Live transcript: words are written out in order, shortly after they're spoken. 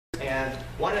And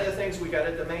one of the things we got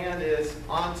to demand is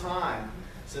on time,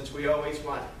 since we always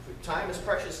want, time is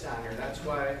precious down here. That's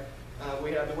why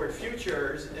we have the word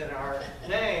futures in our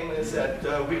name, is that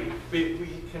we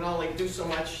can only do so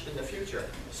much in the future.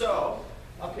 So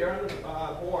up here on the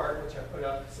board, which I put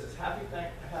up, it says Happy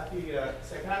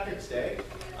St. Patrick's Day.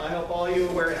 I hope all you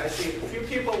are wearing, I see a few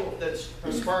people that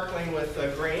are sparkling with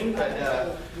green, but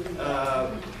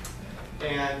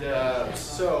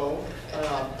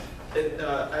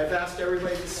I've asked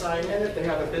everybody to sign in. If they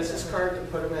have a business card, to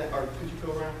put them in, or could you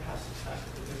go around and pass this back?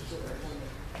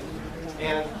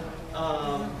 And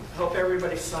hope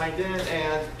everybody signed in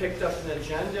and picked up an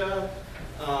agenda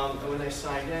when they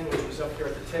signed in, which was up here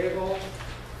at the table.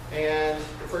 And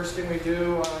the first thing we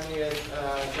do on the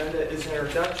agenda is an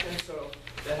introduction, so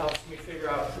that helps me figure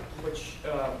out which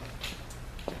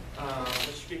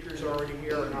speakers are already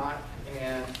here or not.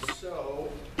 And so,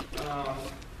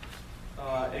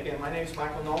 again, my name is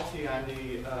Michael Nulty. I'm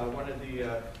the one of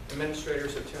the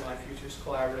administrators of Tenderloin Futures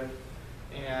Collaborative.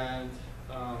 And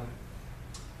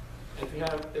if you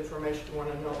have information you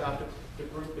want to know about the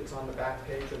group, it's on the back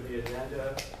page of the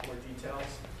agenda, more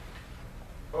details.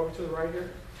 Over to the right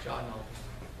here, John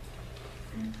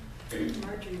Nulty.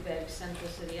 Marjorie Beck, Central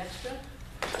City Extra.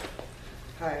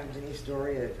 Hi, I'm Denise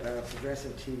Dory, a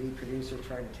progressive TV producer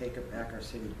trying to take back our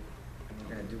city, and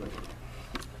we're going to do it.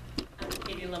 I'm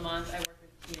Katie Lamont. I work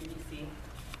with TFC.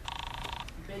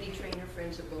 Betty Trainer,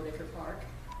 Friends of Bodecker Park.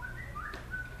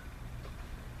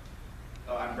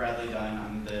 Oh, I'm Bradley Dunn.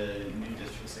 I'm the new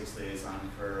District 6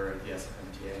 liaison for the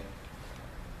SFMTA.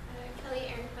 Kelly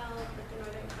Ehrenfeld with the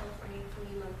Northern California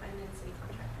Community Loan Fund and City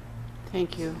Contractor. Thank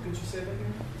you. Could you say that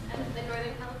again? The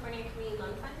Northern California Community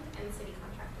Loan Fund and City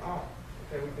Contractor. Oh,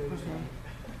 okay, we can use one.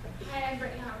 Hi, I'm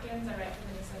Brittany Hopkins. I write for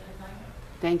the Minnesota Headline.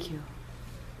 Thank you.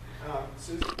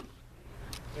 Susan,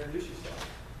 introduce yourself.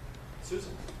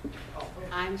 Susan. Oh,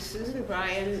 I'm Susan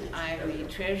Bryan. I'm the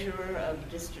treasurer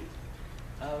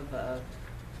of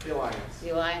the Alliance. the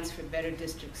Alliance for Better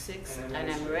District 6, And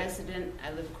and I'm a resident.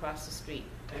 I live across the street.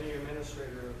 And you're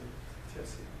administrator of the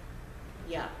TFC.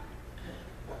 Yeah.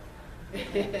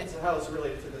 So how is it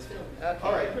related to this film? Okay.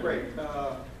 All right, great.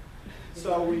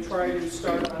 So we try to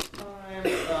start on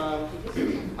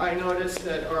time. I noticed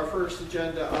that our first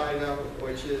agenda item,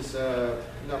 which is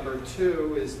number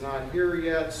 2, is not here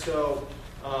yet. So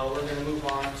we're going to move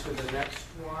on to the next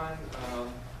one,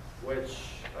 which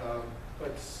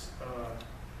puts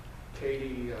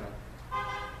Katie.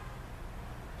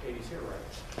 Katie's here,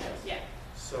 right? Yeah.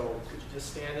 So could you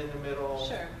just stand in the middle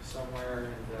Sure. somewhere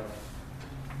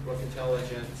and look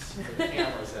intelligent for the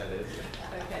cameras, that is.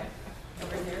 Okay.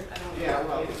 Over here? I don't know. Yeah,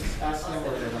 well, ask them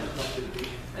where they want to be.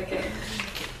 Okay.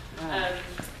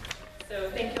 So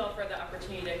thank you all for the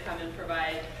opportunity to come and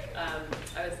provide.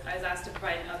 I was asked to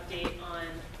provide an update on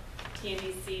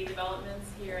TNDC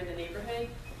developments here in the neighborhood.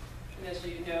 And as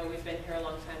you know, we've been here a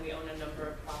long time. We own a number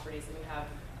of properties, and we have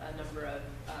a number of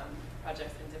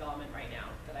projects in development right now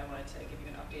that I wanted to give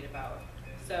you an update about.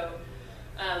 So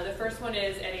the first one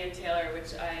is Eddie and Taylor,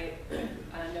 which I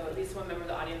know at least one member of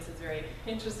the audience is very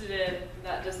interested in,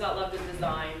 that does not love the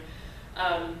design.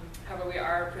 However, we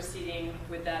are proceeding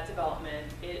with that development.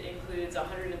 It includes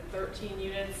 113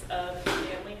 units of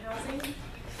family housing,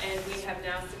 and we have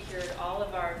now secured all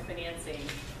of our financing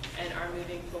and are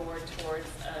moving forward towards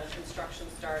a construction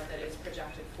start that is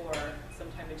projected for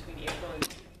sometime between April and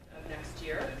June of next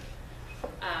year.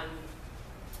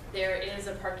 There is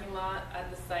a parking lot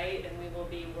at the site, and we will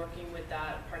be working with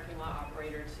that parking lot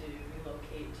operator to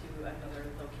relocate to another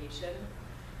location.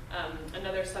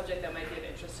 Another subject that might be of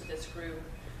interest to this group,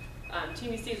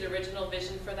 TMC's original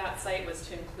vision for that site was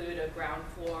to include a ground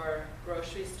floor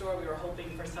grocery store. We were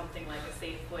hoping for something like a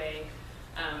Safeway.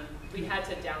 We had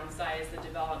to downsize the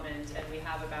development, and we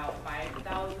have about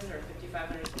 5,000 or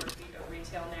 5,500 square feet of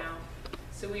retail now.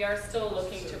 So we are still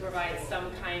looking to provide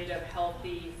some kind of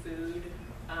healthy food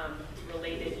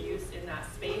related use in that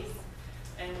space.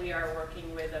 And we are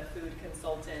working with a food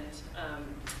consultant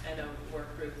and a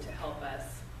work group to help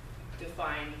us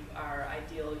define our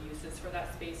ideal uses for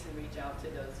that space and reach out to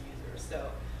those users.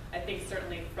 So I think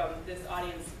certainly from this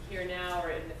audience here now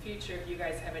or in the future, if you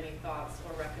guys have any thoughts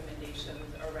or recommendations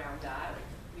around that,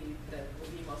 that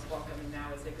would be most welcome, and now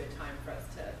is a good time for us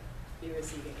to be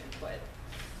receiving input.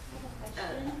 I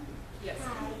have a question. Yes.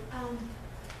 Hi.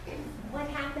 What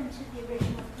happened to the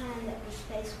original plan that the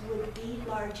space would be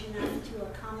large enough to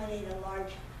accommodate a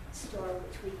large store,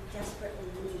 which we desperately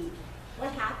need?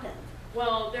 What happened?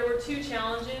 Well, there were two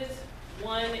challenges.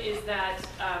 One is that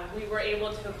we were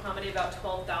able to accommodate about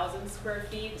 12,000 square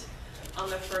feet on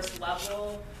the first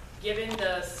level. Given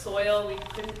the soil, we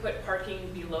couldn't put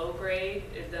parking below grade.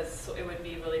 It would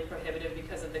be really prohibitive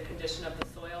because of the condition of the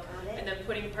soil. Got it. And then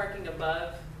putting parking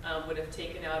above would have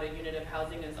taken out a unit of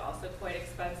housing, is also quite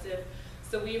expensive.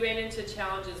 So we ran into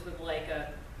challenges with like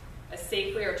a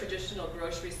Safeway or traditional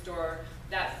grocery store.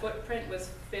 That footprint was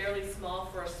fairly small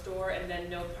for a store, and then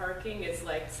no parking is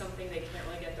like something they can't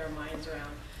really get their minds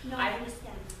around. No, I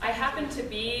understand. I happened to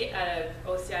be at an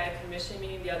OCI commission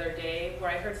meeting the other day where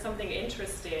I heard something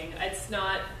interesting. It's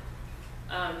not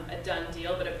a done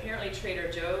deal, but apparently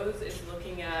Trader Joe's is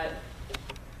looking at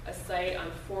a site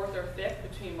on 4th or 5th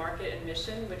between Market and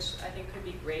Mission, which I think could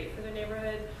be great for the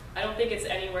neighborhood. I don't think it's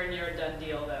anywhere near a done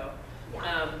deal though.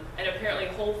 Yeah. And apparently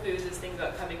Whole Foods is thinking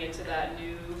about coming into that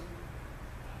new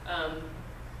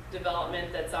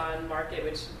development that's on Market,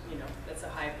 which, you know, that's a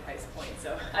high price point.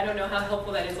 So I don't know how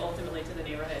helpful that is ultimately to the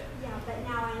neighborhood. Yeah, but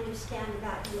now I understand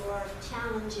about your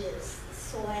challenges, the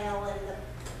soil and the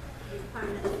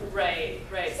requirement. Right,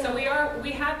 right. So we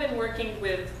have been working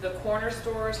with the corner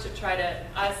stores to try to,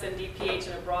 us and DPH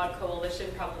and a broad coalition,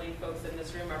 probably folks in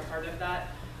this room are part of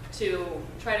that, to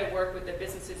try to work with the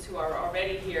businesses who are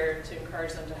already here to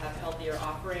encourage them to have healthier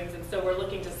offerings. And so we're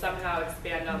looking to somehow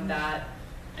expand on that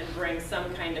and bring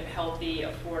some kind of healthy,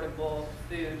 affordable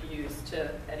food use to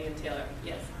Eddie and Taylor.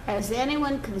 Yes. Has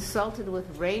anyone consulted with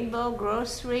Rainbow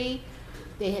Grocery?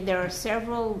 There are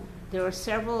several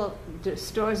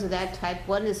stores of that type.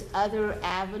 One is Other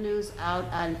Avenues out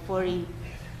on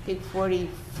 43rd,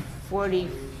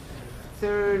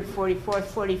 44th,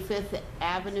 45th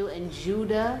Avenue in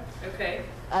Judah. Okay.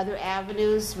 Other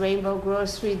Avenues, Rainbow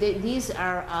Grocery. These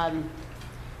are on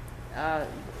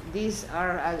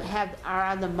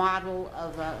the model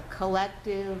of a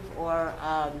collective, or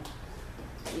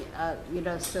you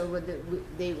know, so it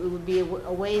would be a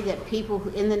way that people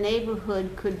in the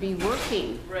neighborhood could be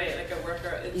working. Right, like a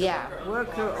worker. It's Yeah, a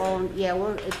worker-owned. Yeah,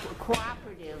 it's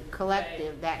cooperative,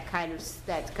 collective, Right.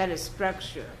 that kind of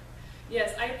structure.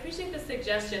 Yes, I appreciate the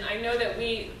suggestion. I know that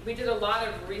we did a lot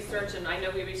of research, and I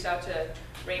know we reached out to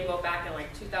Rainbow back in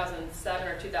like 2007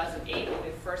 or 2008 when we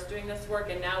were first doing this work,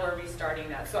 and now we're restarting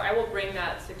that. So I will bring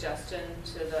that suggestion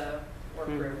to the work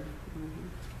group. Mm-hmm.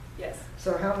 Yes.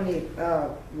 So how many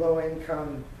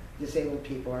low-income disabled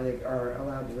people are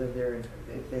allowed to live there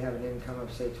if they have an income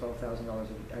of, say, $12,000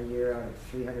 a year out of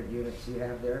 300 units you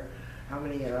have there? How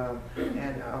many,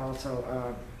 and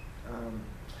also,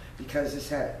 because this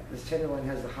Tenderloin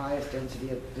has the highest density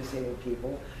of disabled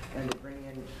people, and to bring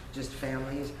in just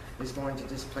families is going to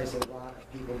displace a lot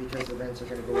of people because the rents are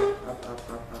going to go up.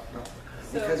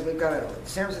 Because we've got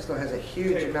San Francisco has a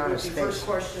huge amount of space. First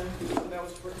question, that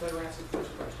was better answer the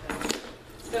first question.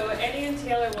 So Eddie and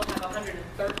Taylor will have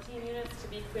 113 units, to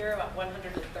be clear, about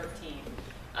 113.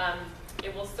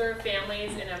 It will serve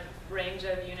families in a range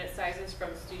of unit sizes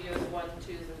from studios, 1, 2s,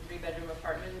 and 3-bedroom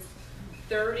apartments.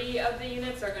 30 of the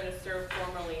units are going to serve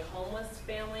formerly homeless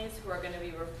families who are going to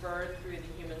be referred through the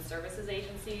human services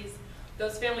agencies.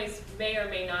 Those families may or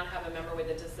may not have a member with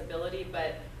a disability,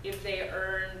 but if they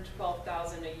earn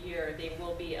 $12,000 a year, they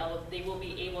will be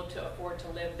able to afford to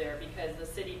live there because the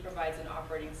city provides an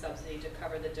operating subsidy to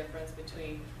cover the difference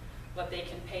between what they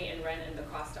can pay in rent and the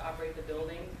cost to operate the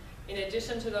building. In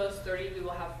addition to those 30, we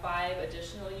will have 5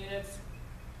 additional units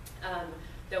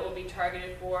that will be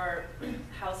targeted for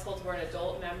households where an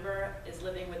adult member is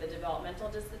living with a developmental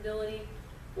disability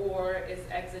or is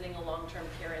exiting a long-term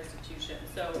care institution.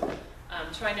 So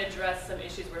trying to address some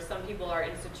issues where some people are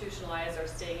institutionalized or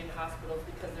staying in hospitals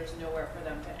because there's nowhere for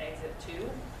them to exit to.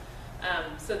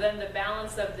 So then the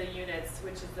balance of the units,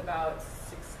 which is about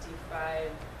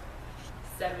 65,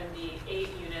 78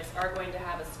 units, are going to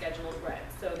have a scheduled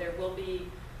rent. So there will be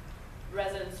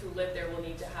residents who live there will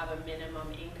need to have a minimum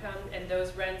income, and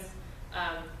those rents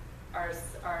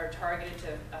are targeted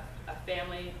to a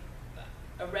family.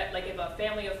 Like if a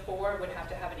family of 4 would have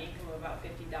to have an income of about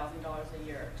 $50,000 a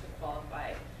year to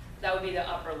qualify, that would be the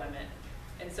upper limit.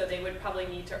 And so they would probably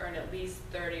need to earn at least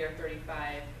 30 or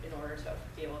 35 in order to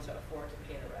be able to afford to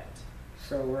pay the rent.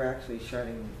 So we're actually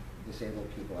shutting disabled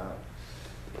people out.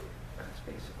 That's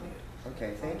basically it.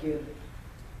 Okay, thank you.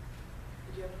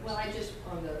 Well, I just,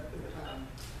 on the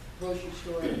grocery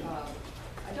store,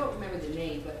 I don't remember the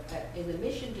name, but in the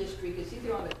Mission District, it's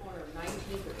either on the corner of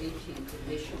 19th or 18th in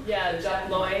Mission. Yeah,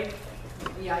 John Lloyd.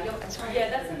 Yeah, I don't, that's right. Yeah,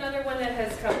 that's another one that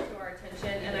has come to our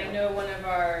attention, and I know one of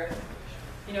our,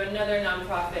 another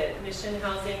nonprofit, Mission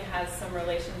Housing, has some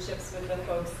relationships with the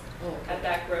folks at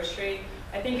that grocery.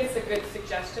 I think it's a good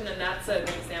suggestion, and that's an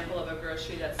example of a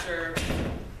grocery that serves,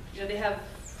 they have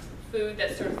food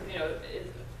that serves,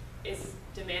 is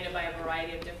demanded by a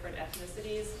variety of different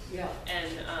ethnicities. Yeah. And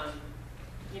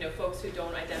folks who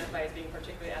don't identify as being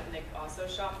particularly ethnic also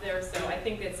shop there. So I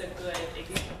think it's a good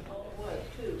example. It was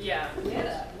too. Yeah.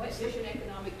 Meta, Mission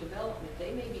Economic Development,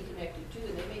 they may be connected too,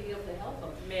 and they may be able to help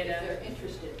them Meta. if they're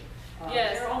interested.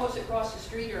 Yes. They're almost across the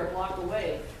street or a block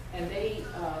away, and they,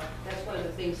 that's one of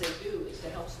the things they do, is to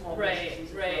help small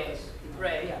businesses.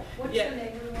 Right. Yeah. What's Yeah. the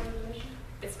name of the one of the mission?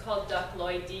 It's called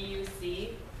Duckloi,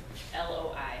 DUCLOI.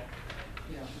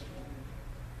 Yeah.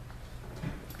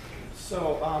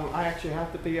 So I actually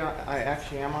have to be, I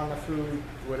actually am on the food,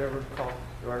 whatever it's called,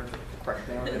 or the correct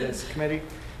name of it is, committee.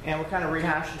 And we're kind of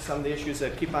rehashing some of the issues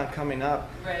that keep on coming up.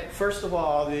 Right. First of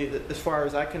all, as far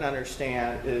as I can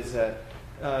understand, is that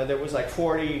there was like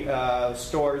 40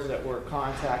 stores that were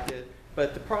contacted.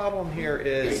 But the problem here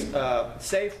is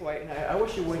Safeway, and I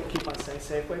wish you wouldn't keep on saying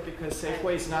Safeway, because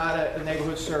Safeway is not a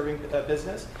neighborhood serving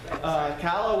business.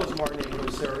 Cala was more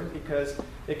neighborhood serving because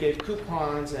it gave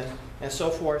coupons and so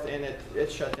forth, and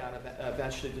it shut down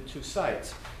eventually the 2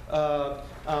 sites.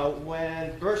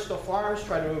 When Bristol Farms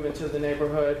tried to move into the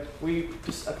neighborhood, we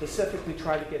specifically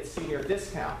tried to get senior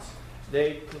discounts.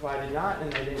 They provided not,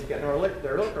 and they didn't get their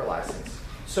liquor license.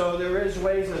 So there is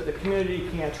ways that the community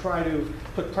can try to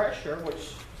put pressure,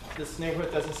 which this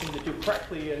neighborhood doesn't seem to do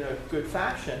correctly in a good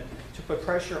fashion, to put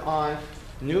pressure on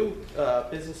new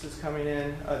businesses coming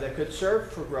in that could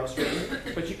serve for groceries,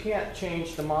 but you can't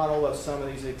change the model of some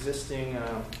of these existing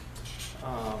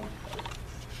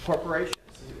corporations,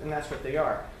 and that's what they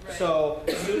are. Right. So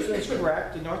Susan's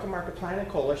correct. The North American Planning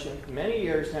Coalition, for many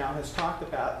years now, has talked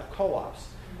about the co-ops.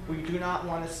 We do not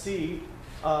want to see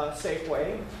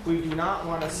Safeway. We do not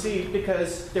want to see,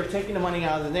 because they're taking the money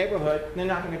out of the neighborhood, they're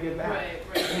not going to give back.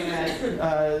 Right.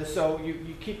 And so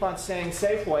you keep on saying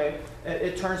Safeway,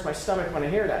 it turns my stomach when I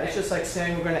hear that. It's just like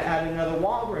saying we're going to add another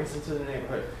Walgreens into the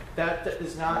neighborhood. That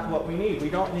is not what we need.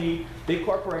 We don't need big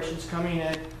corporations coming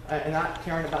in and not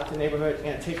caring about the neighborhood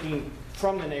and taking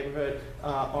from the neighborhood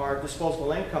our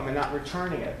disposable income and not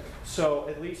returning it. So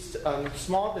at least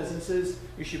small businesses,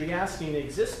 you should be asking the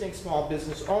existing small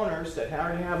business owners that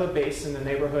already have a base in the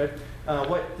neighborhood,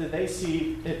 what do they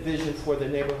see vision for the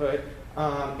neighborhood?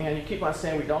 And you keep on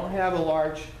saying we don't have a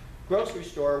large grocery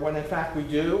store, when in fact we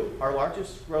do. Our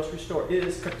largest grocery store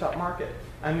is Tip Top Market.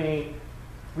 I mean,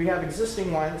 we have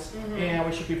existing ones, and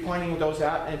we should be pointing those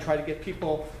out and try to get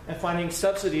people and finding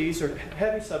subsidies or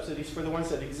heavy subsidies for the ones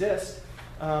that exist,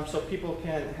 so people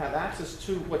can have access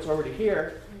to what's already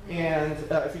here. And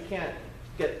if you can't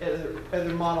get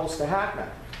other models to happen.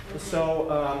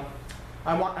 So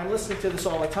I'm listening to this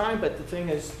all the time, but the thing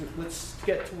is, let's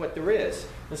get to what there is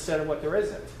instead of what there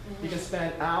isn't. You can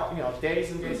spend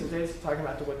days and days and days talking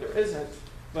about what there isn't,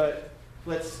 but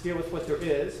let's deal with what there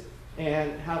is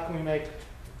and how can we make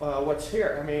what's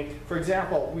here. I mean, for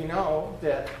example, we know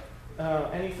that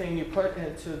anything you put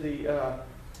into the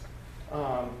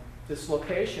this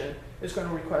location is going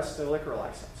to request a liquor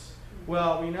license.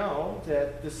 Well, we know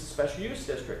that this is a special use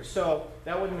district, so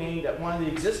that would mean that one of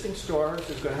the existing stores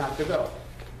is going to have to go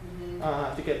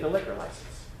to get the liquor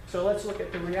license. So let's look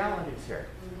at the realities here.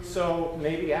 So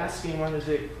maybe asking one of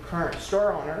the current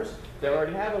store owners that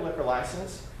already have a liquor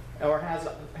license or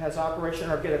has operation,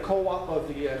 or get a co-op of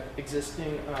the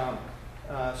existing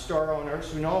store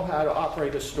owners who know how to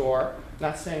operate a store.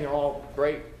 Not saying they're all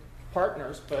great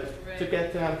partners, but to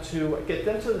get them to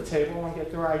the table and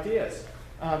get their ideas.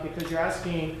 Because you're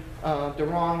asking the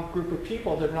wrong group of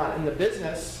people that are not in the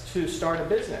business to start a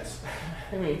business.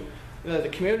 I mean, the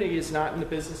community is not in the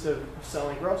business of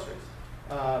selling groceries,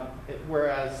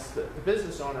 whereas the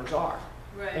business owners are.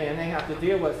 Right. And they have to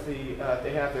deal with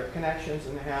they have their connections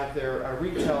and they have their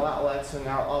retail outlets and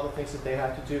all the things that they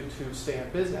have to do to stay in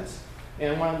business.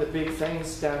 And one of the big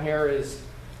things down here is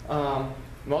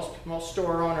most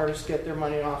store owners get their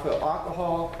money off of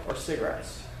alcohol or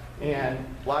cigarettes. And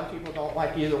a lot of people don't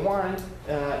like either one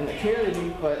in the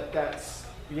community, but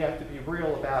you have to be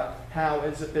real about how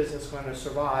is a business going to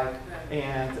survive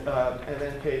and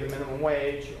then pay the minimum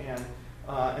wage. And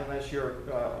unless you're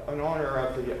an owner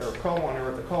of or co-owner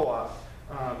of the co-op,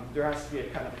 there has to be a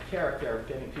kind of a character of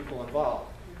getting people involved.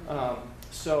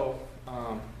 So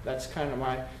that's kind of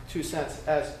my 2 cents.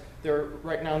 As there are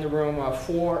right now in the room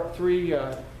three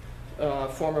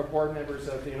former board members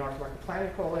of the North American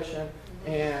Planning Coalition.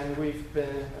 And we've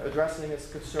been addressing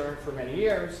this concern for many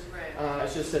years. Right.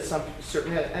 It's just that some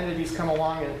certain entities come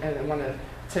along and they want to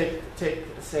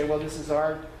say, well, this is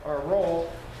our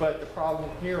role. But the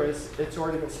problem here is it's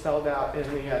already been spelled out in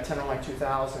the Tenderloin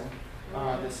 2000,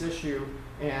 this issue.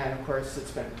 And of course,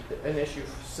 it's been an issue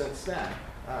since then,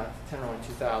 Tenderloin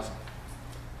 2000.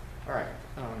 All right.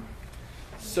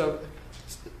 So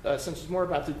since it's more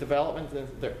about the development than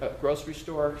the grocery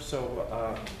store,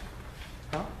 so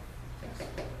Huh? Yes.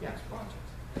 Yes,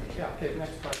 projects. Yeah, okay,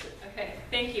 next project. Okay,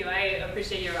 thank you. I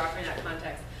appreciate you offering that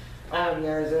context. Oh, and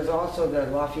there's also the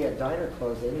Lafayette Diner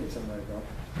closed, they need somewhere to go.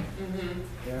 Mhm.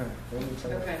 Yeah, they need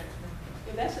somewhere. Okay.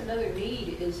 Yeah, that's another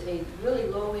need, is a really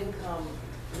low-income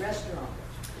restaurant.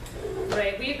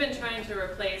 Right, we've been trying to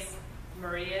replace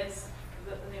Maria's, is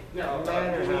that the name? No,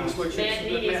 Manor House. which is Man- the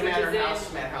Needy's, which Manor is in-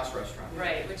 House, Manor House Restaurant.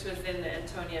 Right, which was in the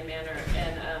Antonia Manor,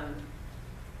 and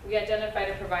we identified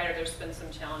a provider. There's been some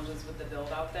challenges with the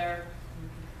build out there,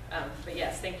 but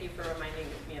yes, thank you for reminding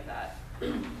me of that.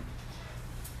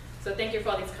 So thank you for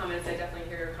all these comments. I definitely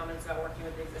hear your comments about working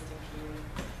with the existing community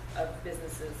of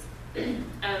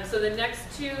businesses. So the next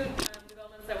two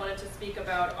developments I wanted to speak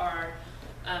about are,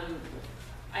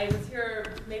 I was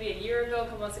here maybe a year ago, a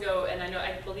couple months ago, and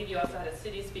I believe you also had a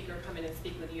city speaker come in and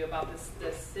speak with you about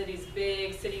this city's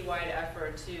big citywide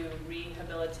effort to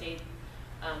rehabilitate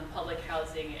public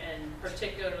housing, and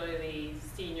particularly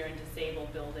senior and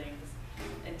disabled buildings.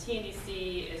 And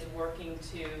TNDC is working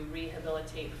to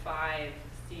rehabilitate 5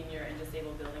 senior and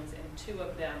disabled buildings, and 2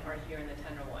 of them are here in the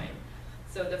Tenderloin.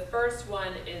 So the first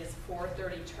one is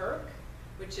 430 Turk,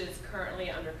 which is currently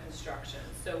under construction.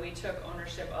 So we took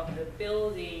ownership of the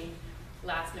building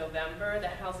last November. The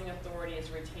Housing Authority is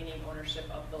retaining ownership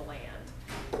of the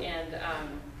land. And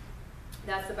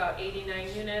that's about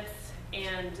 89 units,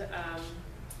 and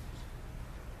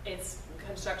its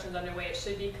construction's underway. It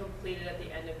should be completed at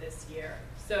the end of this year.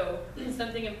 So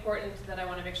something important that I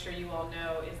want to make sure you all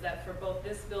know is that for both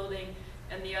this building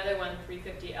and the other one,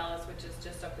 350 Ellis, which is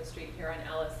just up the street here on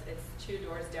Ellis, it's 2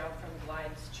 doors down from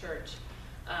Glide's Church.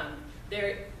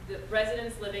 The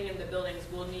residents living in the buildings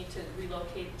will need to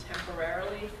relocate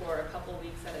temporarily for a couple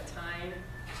weeks at a time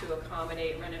to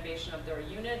accommodate renovation of their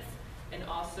units, and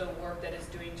also work that is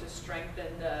doing to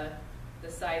strengthen the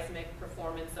seismic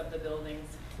performance of the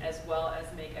buildings, as well as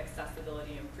make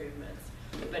accessibility improvements.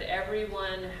 But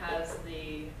everyone has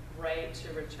the right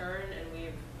to return, and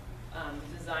we've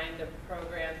designed the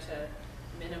program to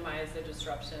minimize the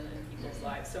disruption in people's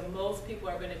lives. So most people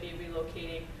are going to be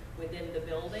relocating within the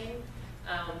building,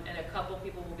 and a couple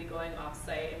people will be going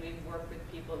off-site, and we've worked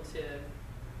with people to,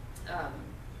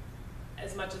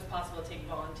 as much as possible, take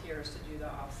volunteers to do the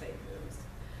off-site moves.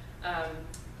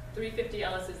 350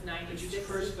 Ellis is 96. Could you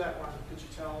first that one, could you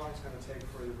tell how long it's going to take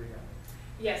for the rehab?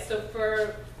 Yes, so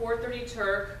for 430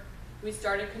 Turk, we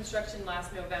started construction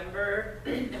last November,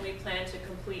 and we plan to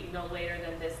complete no later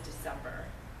than this December.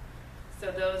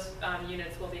 So those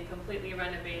units will be completely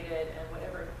renovated, and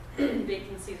whatever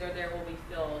vacancies are there will be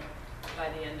filled by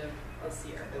the end of this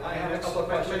year. I have a couple of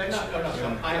questions.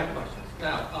 No, I have questions.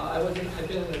 Now, I've been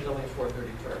in the building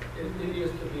 430 Turk. It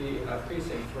used to be a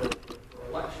precinct for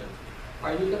election.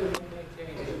 Are you going to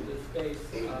maintain the space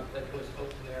that was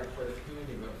open there for the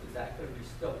community rooms? Is that going to be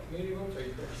still community rooms, or are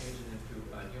you going to change it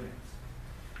into units?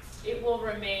 It will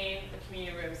remain a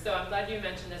community room. So I'm glad you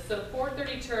mentioned this. So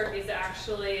 430 Turk is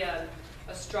actually a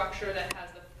structure that has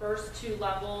the first 2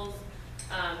 levels,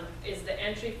 is the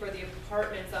entry for the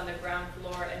apartments on the ground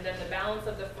floor, and then the balance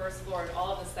of the first floor and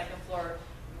all of the second floor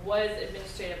was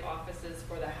administrative offices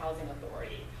for the Housing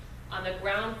Authority. On the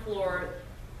ground floor,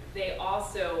 they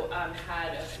also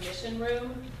had a commission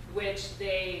room, which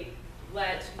they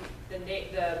let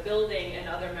the building and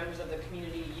other members of the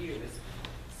community use.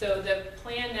 So the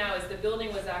plan now is the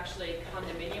building was actually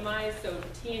condominiumized, so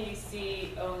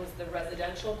TNDC owns the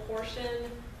residential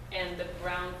portion and the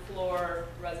ground floor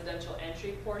residential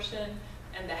entry portion,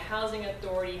 and the Housing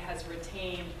Authority has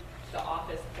retained the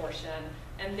office portion,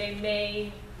 and they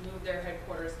may move their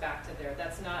headquarters back to there.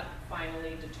 That's not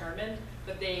finally determined,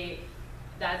 but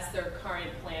that's their current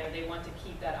plan, and they want to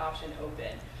keep that option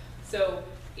open. So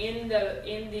in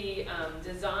the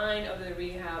design of the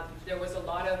rehab, there was a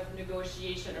lot of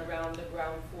negotiation around the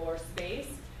ground floor space,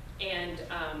 and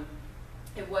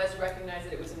it was recognized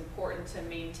that it was important to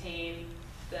maintain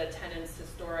the tenant's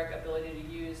historic ability to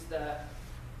use the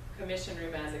commission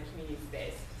room as a community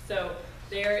space. So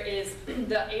there is,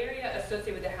 the area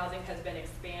associated with the housing has been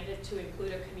expanded to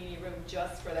include a community room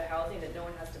just for the housing, that no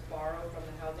one has to borrow from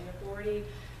the Housing Authority,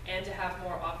 and to have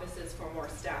more offices for more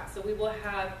staff. So we will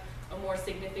have a more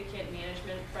significant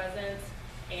management presence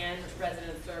and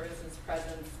resident services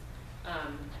presence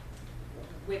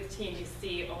with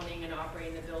TNDC owning and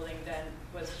operating the building than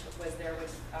was there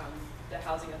with the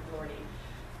Housing Authority.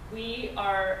 We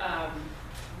are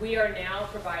now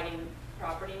providing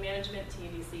property management,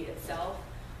 TNDC itself.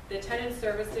 The tenant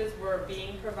services were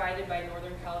being provided by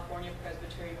Northern California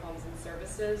Presbyterian Homes and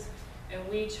Services, and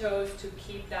we chose to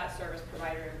keep that service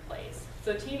provider in place.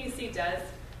 So TNDC does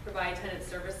provide tenant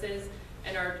services,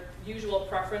 and our usual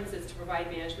preference is to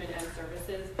provide management and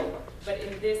services, but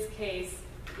in this case,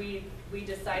 we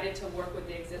decided to work with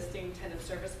the existing tenant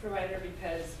service provider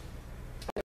because